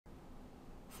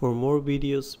For more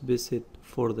videos, visit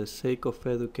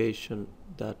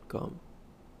forthesakeofeducation.com.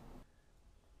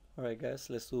 Alright guys,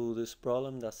 let's do this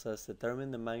problem that says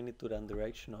determine the magnitude and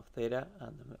direction of theta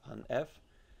and F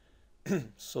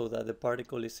so that the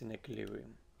particle is in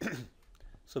equilibrium.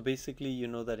 So basically you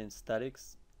know that in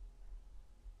statics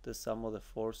the sum of the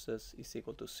forces is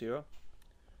equal to 0.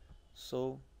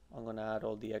 So I'm going to add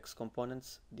all the x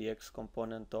components. The x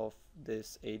component of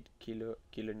this 8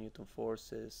 kilonewton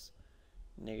force is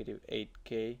negative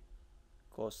 8k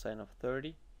cosine of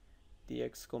 30. The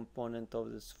x component of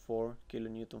this 4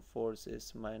 kilonewton force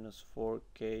is minus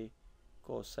 4k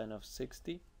cosine of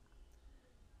 60.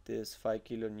 This 5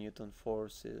 kilonewton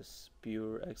force is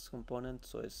pure x component,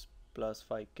 so it's plus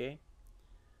 5k.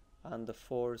 And the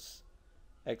force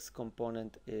x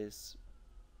component is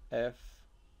F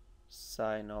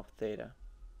sine of theta.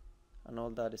 And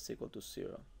all that is equal to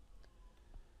 0.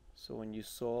 So when you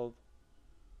solve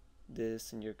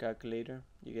this in your calculator,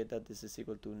 you get that this is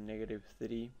equal to negative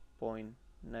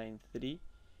 3.93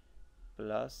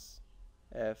 plus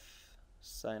F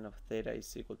sine of theta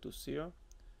is equal to 0.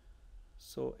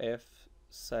 So F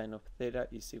sine of theta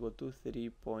is equal to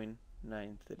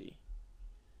 3.93.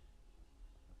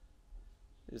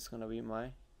 This is going to be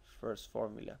my first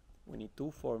formula. We need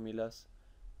two formulas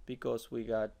because we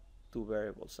got two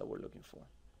variables that we're looking for.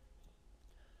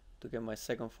 To get my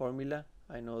second formula,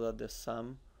 I know that the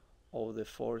sum of the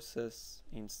forces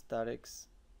in statics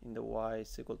in the y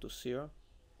is equal to 0.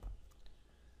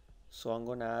 So I'm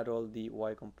going to add all the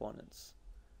y components.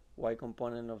 Y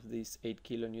component of this 8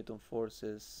 kilonewton force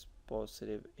is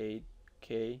positive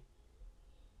 8k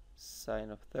sine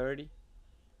of 30.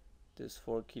 This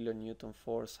 4 kilonewton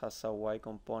force has a y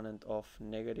component of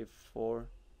negative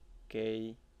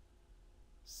 4k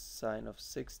sine of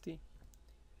 60.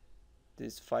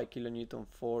 This 5 kilonewton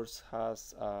force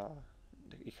has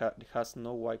it has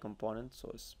no y component, so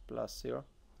it's plus 0.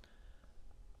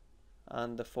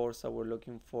 And the force that we're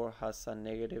looking for has a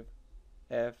negative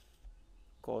F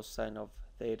cosine of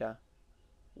theta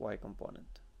y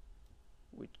component,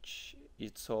 which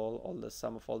it's all the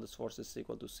sum of all these forces is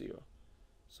equal to 0.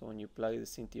 So when you plug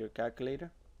this into your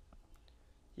calculator,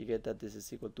 you get that this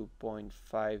is equal to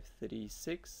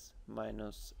 0.536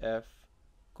 minus F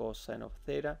cosine of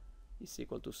theta is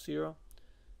equal to 0.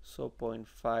 So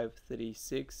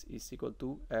 0.536 is equal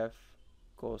to F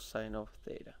cosine of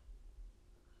theta.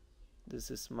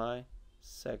 This is my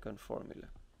second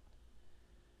formula.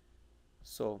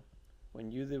 So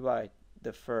when you divide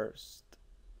the first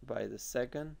by the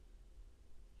second,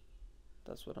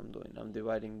 that's what I'm doing. I'm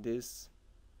dividing this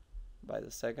by the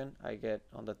second. I get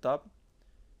on the top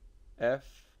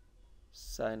F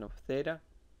sine of theta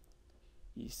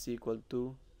is equal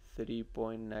to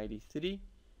 3.93,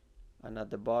 and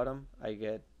at the bottom I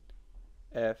get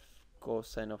F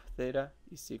cosine of theta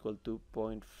is equal to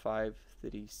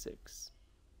 0.536.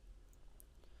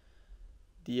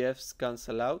 The F's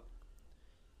cancel out.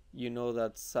 You know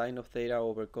that sine of theta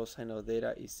over cosine of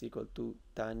theta is equal to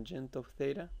tangent of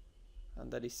theta,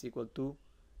 and that is equal to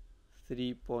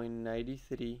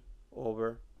 3.93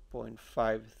 over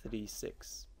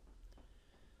 0.536.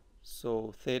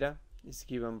 So theta is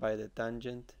given by the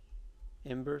tangent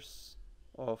inverse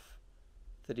of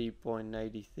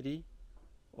 3.93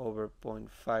 over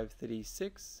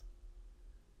 0.536.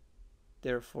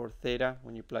 Therefore theta,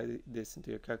 when you plug this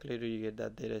into your calculator, you get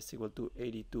that theta is equal to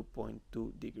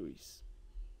 82.2 degrees.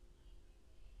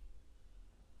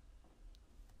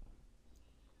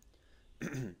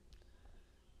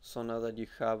 So now that you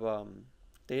have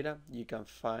theta, you can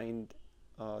find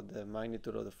the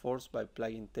magnitude of the force by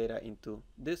plugging theta into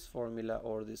this formula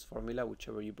or this formula,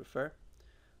 whichever you prefer,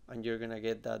 and you're gonna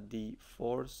get that the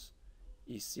force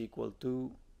is equal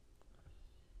to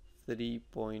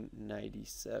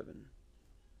 3.97,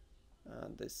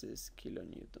 and this is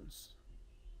kilonewtons.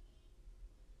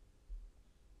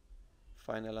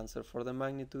 Final answer for the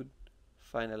magnitude,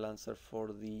 final answer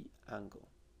for the angle.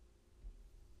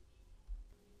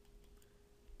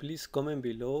 Please comment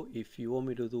below if you want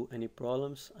me to do any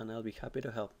problems, and I'll be happy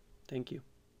to help. Thank you.